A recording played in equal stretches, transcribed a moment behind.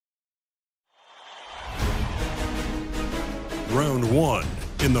Round one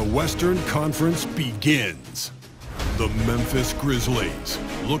in the Western Conference begins. The Memphis Grizzlies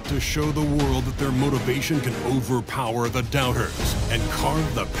look to show the world that their motivation can overpower the doubters and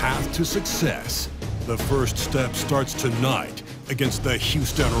carve the path to success. The first step starts tonight against the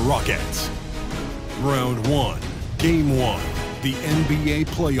Houston Rockets. Round one, game one, the NBA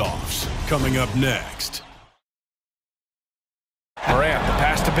playoffs, coming up next. Morant, the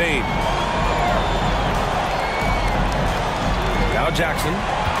pass to Bane. Now Jackson.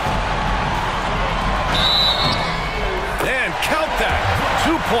 And count that.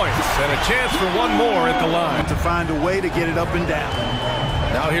 2 points and a chance for one more at the line. To find a way to get it up and down.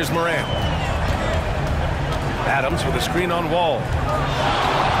 Now here's Morant. Adams with a screen on Wall.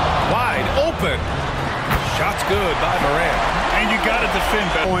 Wide open. Shot's good by Morant. And you got to defend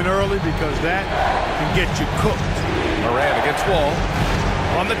that point early because that can get you cooked. Morant against Wall.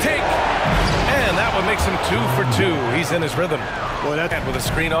 On the take. And that one makes him 2 for 2. He's in his rhythm. Boy, that with a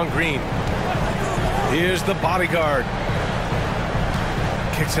screen on Green. Here's the bodyguard.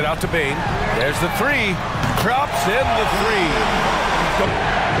 Kicks it out to Bane. There's the three. Drops in the three.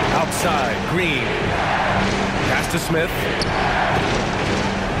 Outside, Green. Pass to Smith.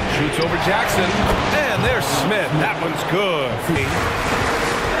 Shoots over Jackson. And there's Smith. That one's good.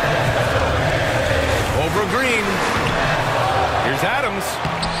 Over Green. Here's Adams.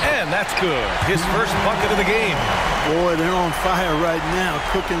 And that's good. His first bucket of the game. Boy, they're on fire right now,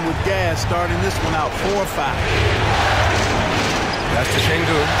 cooking with gas, starting this one out 4-5. That's to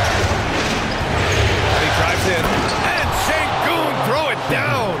Şengün. And he drives in. And Şengün throw it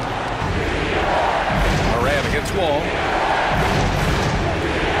down. Morant against Wall.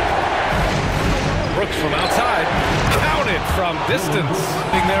 Brooks from outside. Counted from distance.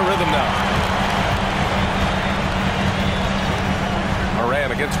 In their rhythm now.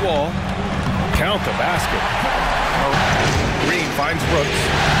 Morant against Wall. Count the basket. Green finds Brooks.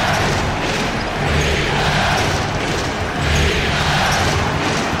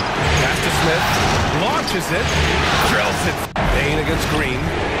 Pass to Smith. Launches it. Drills it. Bane against Green.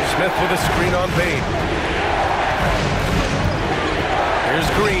 Smith with a screen on Bane. Here's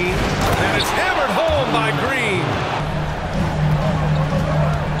Green. And it's hammered home by Green.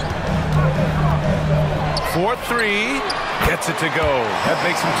 4-3. Gets it to go. That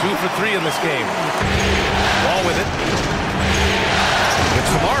makes him 2 for 3 in this game. Wall with it.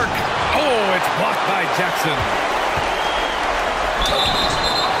 It's the mark. Oh, it's blocked by Jackson.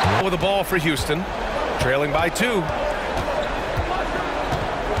 With the ball for Houston. Trailing by 2.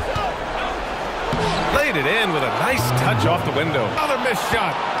 Laid it in with a nice touch off the window. Another missed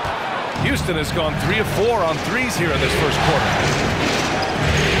shot. Houston has gone 3 of 4 on threes here in this first quarter.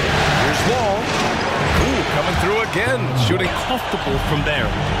 Here's Wall. Ooh, coming through again. Shooting comfortable from there.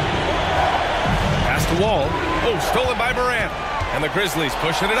 Pass to Wall. Oh, stolen by Morant. And the Grizzlies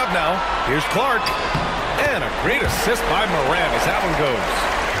pushing it up now. Here's Clark. And a great assist by Morant as that one goes.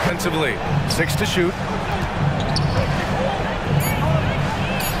 Defensively, 6 to shoot.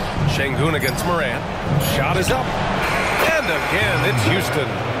 Şengün against Morant. Shot is up. And again, it's Houston.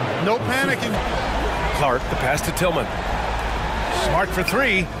 No panicking. Clark, the pass to Tillman. Smart for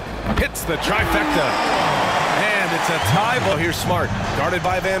 3. Hits the trifecta. And it's a tie ball. Here's Smart, guarded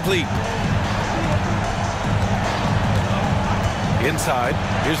by Van Vliet. Inside,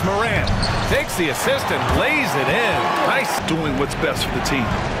 here's Morant. Takes the assist and lays it in. Nice. Doing what's best for the team.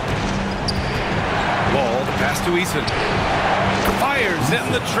 Wall, the pass to Eason. Fires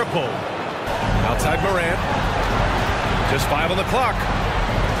in the triple. Outside Morant. Just 5 on the clock.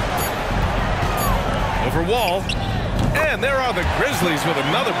 Over Wall. And there are the Grizzlies with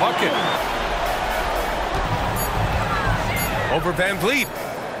another bucket. Over Van Vliet.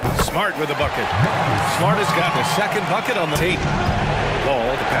 Smart with a bucket. Smart has gotten a second bucket on the tape.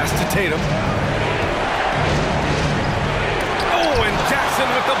 Wall, the pass to Tatum. Oh, and Jackson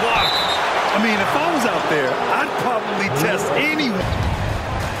with the block. I mean, if I was out there, I'd probably test anyone.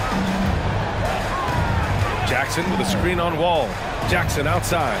 Jackson with a screen on Wall. Jackson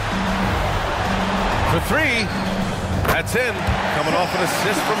outside. For 3. That's in. Coming off an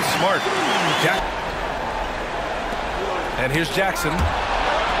assist from Smart. And here's Jackson.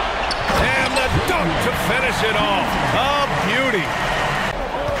 And the dunk to finish it off. A beauty.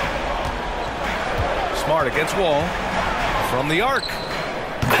 Smart against Wall. From the arc.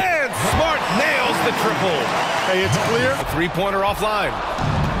 And Smart nails the triple. Hey, it's clear. A 3-pointer offline.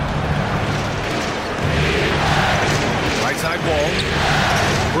 Right side Wall.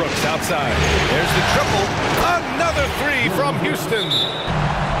 Brooks outside. There's the triple. Another 3 from Houston.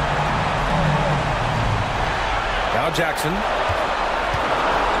 Now Jackson.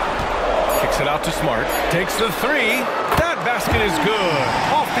 Kicks it out to Smart. Takes the 3. That basket is good.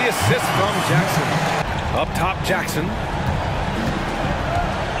 Off the assist from Jackson. Up top, Jackson.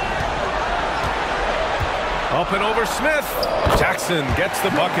 Up and over Smith. Jackson gets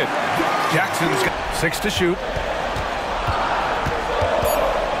the bucket. Jackson's got 6 to shoot.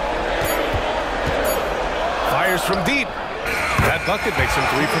 Fires from deep. That bucket makes him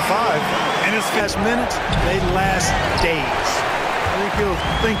 3 for 5. And his last minutes, they last days. I think he'll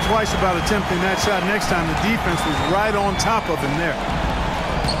think twice about attempting that shot next time. The defense was right on top of him there.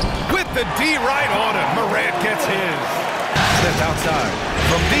 With the D right on him, Morant gets his. Smith outside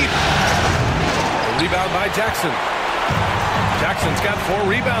from deep. The rebound by Jackson. Jackson's got 4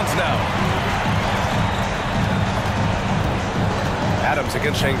 rebounds now. Adams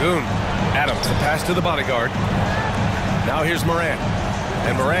against Şengün. Adams, the pass to the bodyguard. Now here's Morant.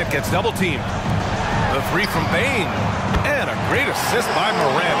 And Morant gets double teamed. The 3 from Bane. And a great assist by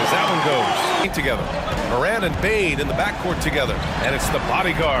Morant as that one goes. Together. Morant and Bane in the backcourt together. And it's the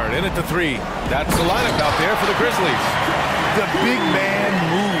bodyguard in at the 3. That's the lineup out there for the Grizzlies. The big man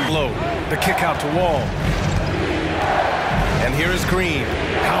move. Low. The kick out to Wall. And here is Green.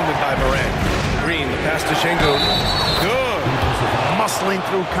 Pounded by Morant. Green, the pass to Şengün. Good. Muscling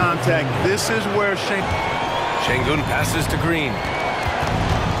through contact. This is where Şengün passes to Green.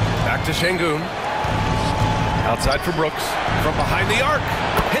 Back to Şengün. Outside for Brooks. From behind the arc.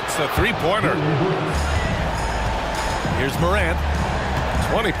 Hits a 3-pointer. Here's Morant.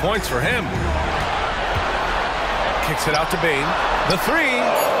 20 points for him. Kicks it out to Bane. The 3.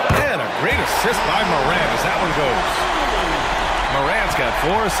 And a great assist by Morant as that one goes. Morant's got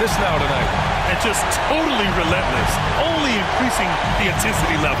 4 assists now tonight. And just totally relentless, only increasing the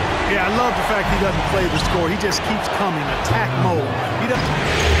intensity level. Yeah, I love the fact he doesn't play the score. He just keeps coming, attack mode. He doesn't.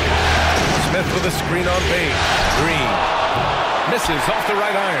 Smith with a screen on Bane. Green misses off the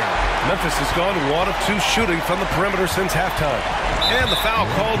right iron. Memphis has gone 1 of 2 shooting from the perimeter since halftime. And the foul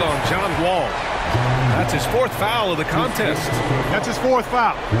called on John Wall. That's his 4th foul of the contest. That's his 4th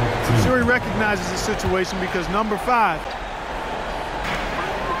foul. I'm sure he recognizes the situation because number 5.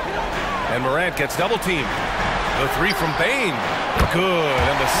 And Morant gets double teamed. The 3 from Bane. Good.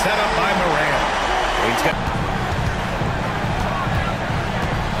 And the setup by Morant. Bane's got...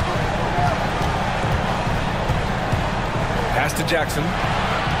 Pass to Jackson.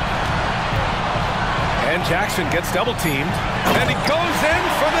 And Jackson gets double teamed. And he goes in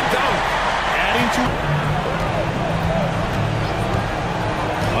for the dunk. Adding to...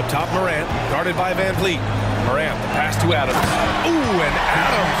 Up top, Morant. Guarded by Van Vliet. Morant, the pass to Adams. Ooh, and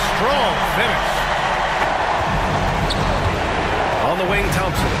Adams, strong finish. On the wing,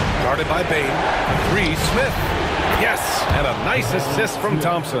 Thompson. Guarded by Bane. 3, Smith. Yes, and a nice assist from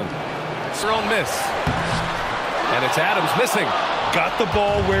Thompson. Thrown miss. And it's Adams missing. Got the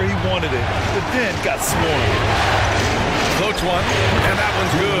ball where he wanted it, but then got swarmed. Floats one, and that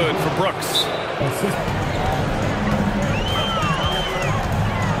one's good for Brooks.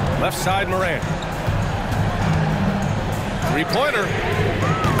 Left side, Morant. 3-pointer.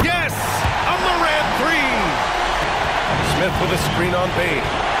 Yes! A Morant 3! Smith with a screen on Bane.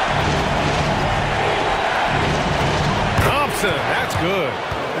 Thompson, that's good.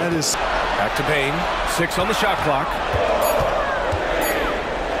 That is... Back to Bane. 6 on the shot clock.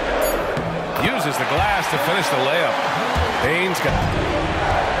 Uses the glass to finish the layup. Bane's got...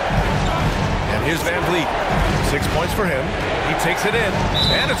 And here's Van Vliet. 6 points for him. He takes it in.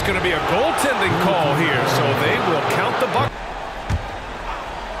 And it's going to be a goaltending call here, so they will count the bucket.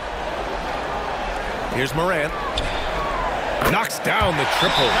 Here's Morant. Knocks down the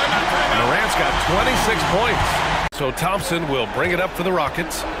triple. Morant's got 26 points. So Thompson will bring it up for the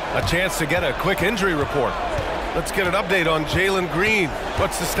Rockets. A chance to get a quick injury report. Let's get an update on Jalen Green.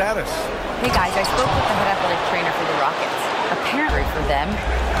 What's the status? Hey guys, I spoke with the head athletic trainer for the Rockets. Apparently for them,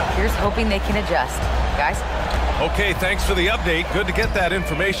 here's hoping they can adjust. Guys? Okay, thanks for the update. Good to get that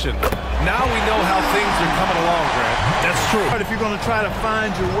information. Now we know how things are coming along, Grant. That's true. But if you're going to try to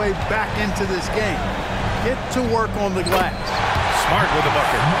find your way back into this game, get to work on the glass. Smart with the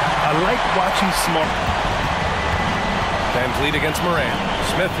bucket. I like watching Smart. Van Vliet against Morant.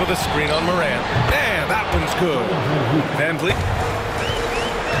 Smith with a screen on Morant. And that one's good. Van Vliet.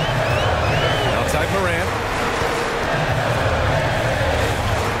 Outside Morant.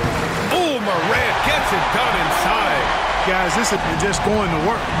 Oh, Morant gets it done inside. Guys, this is just going to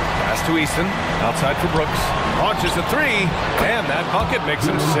work. Pass to Easton. Outside for Brooks. Launches a 3. And that bucket makes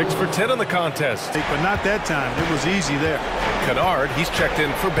him 6 for 10 in the contest. But not that time. It was easy there. Kennard, he's checked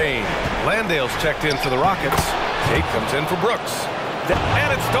in for Bane. Landale's checked in for the Rockets. Tate comes in for Brooks. And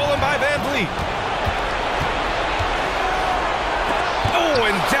it's stolen by Van Vliet. Oh,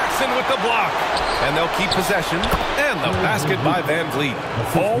 and Jackson Thompson with the block. And they'll keep possession. And the basket by Van Vliet.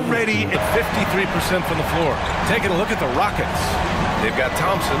 Already at 53% from the floor. Taking a look at the Rockets. They've got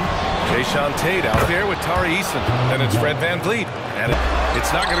Thompson, Jayshawn Tate out there with Tari Eason. And it's Fred Van Vliet. And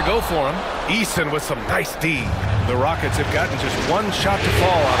it's not going to go for him. Eason with some nice D. The Rockets have gotten just one shot to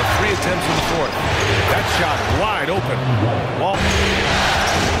fall out of 3 attempts in the fourth. That shot wide open. Wall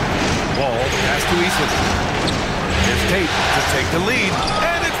pass to Eason. Here's Tate to take the lead.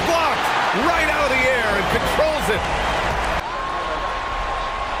 And it's blocked right out of the air and controls it.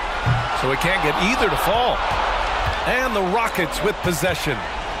 So he can't get either to fall. And the Rockets with possession.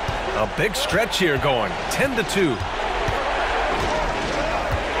 A big stretch here going. 10-2.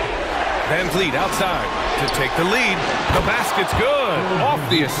 Van Vliet outside to take the lead. The basket's good. Off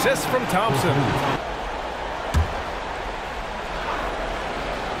the assist from Thompson.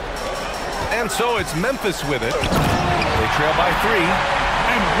 And so it's Memphis with it. They trail by 3.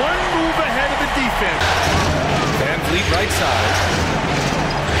 And one move ahead of the defense. Van Vliet right side.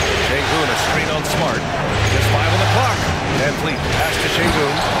 Şengün a screen on Smart. Just 5 on the clock. Van Vliet pass to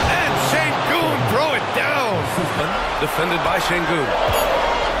Şengün. And Şengün throw it down. Defended by Şengün.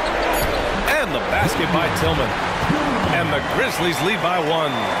 And the basket by Tillman. And the Grizzlies lead by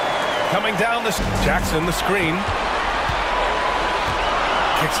 1. Coming down the Jackson the screen.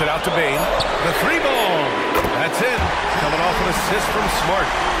 Kicks it out to Bain. The 3-ball. That's it. Coming off an assist from Smart.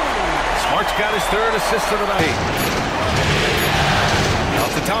 Smart's got his 3rd assist of the night.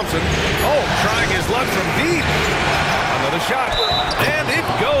 Out to Thompson. Oh, trying his luck from deep. Another shot. And it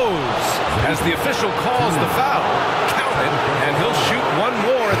goes. As the official calls the foul. Count it. And he'll shoot one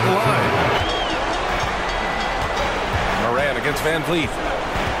more at the line. Moran against Van Vliet.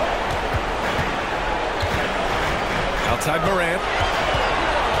 Outside Moran.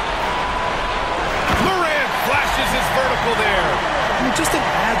 Flashes his vertical there. I mean, just an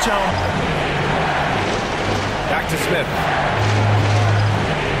agile. Back to Smith.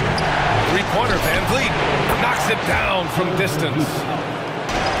 3-pointer, Van Vliet knocks it down from distance.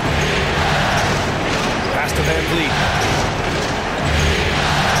 Pass to Van Vliet.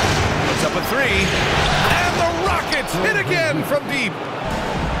 Puts up a 3. And the Rockets hit again from deep.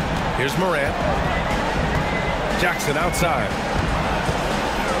 Here's Morant. Jackson outside.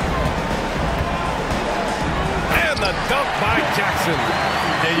 The dunk by Jackson.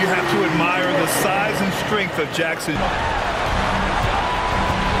 And you have to admire the size and strength of Jackson.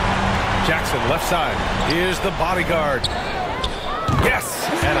 Jackson left side. Here's the bodyguard. Yes,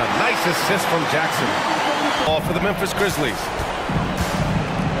 and a nice assist from Jackson. Ball for the Memphis Grizzlies.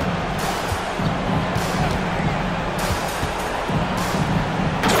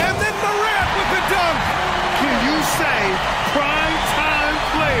 And then Morant with the dunk. Can you say prime time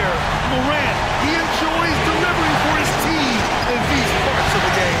player Morant? He enjoys delivering for his team in these parts of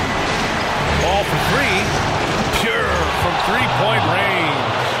the game. Ball for 3. Pure from 3-point range.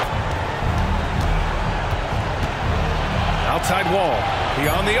 Outside wall.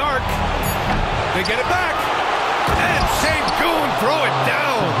 Beyond the arc. They get it back. And Şengün throw it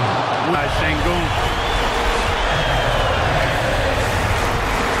down. Şengün.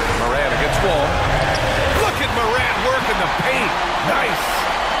 Moran against wall. Look at Moran working the paint. Nice.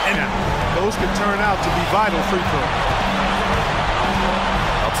 And those could turn out to be vital free throws.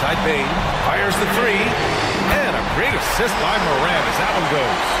 Outside Bain fires the 3. And a great assist by Moran as that one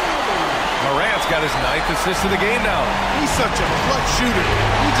goes. Morant's got his 9th assist of the game now. He's such a clutch shooter.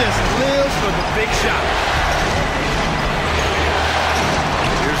 He just lives for the big shot.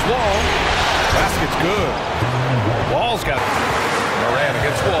 Here's Wall. Basket's good. Wall's got it. Moran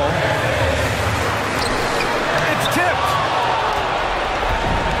against Wall. It's tipped.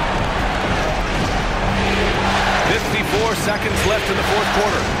 54 seconds left in the fourth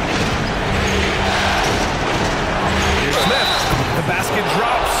quarter. Here's Smith. The basket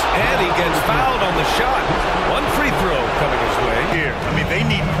drops, and he gets fouled on the shot. One free throw coming his way. Here, I mean, they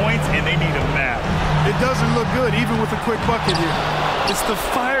need points, and they need them now. It doesn't look good, even with a quick bucket here. It's the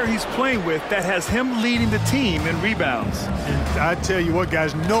fire he's playing with that has him leading the team in rebounds. And I tell you what,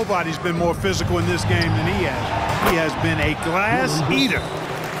 guys, nobody's been more physical in this game than he has. He has been a glass eater.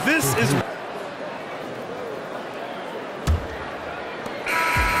 This is...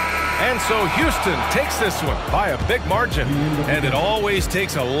 And so Houston takes this one by a big margin. And it always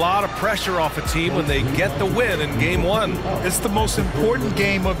takes a lot of pressure off a team when they get the win in Game 1. It's the most important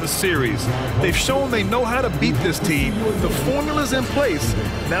game of the series. They've shown they know how to beat this team. The formula's in place.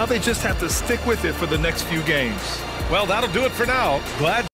 Now they just have to stick with it for the next few games. Well, that'll do it for now. Glad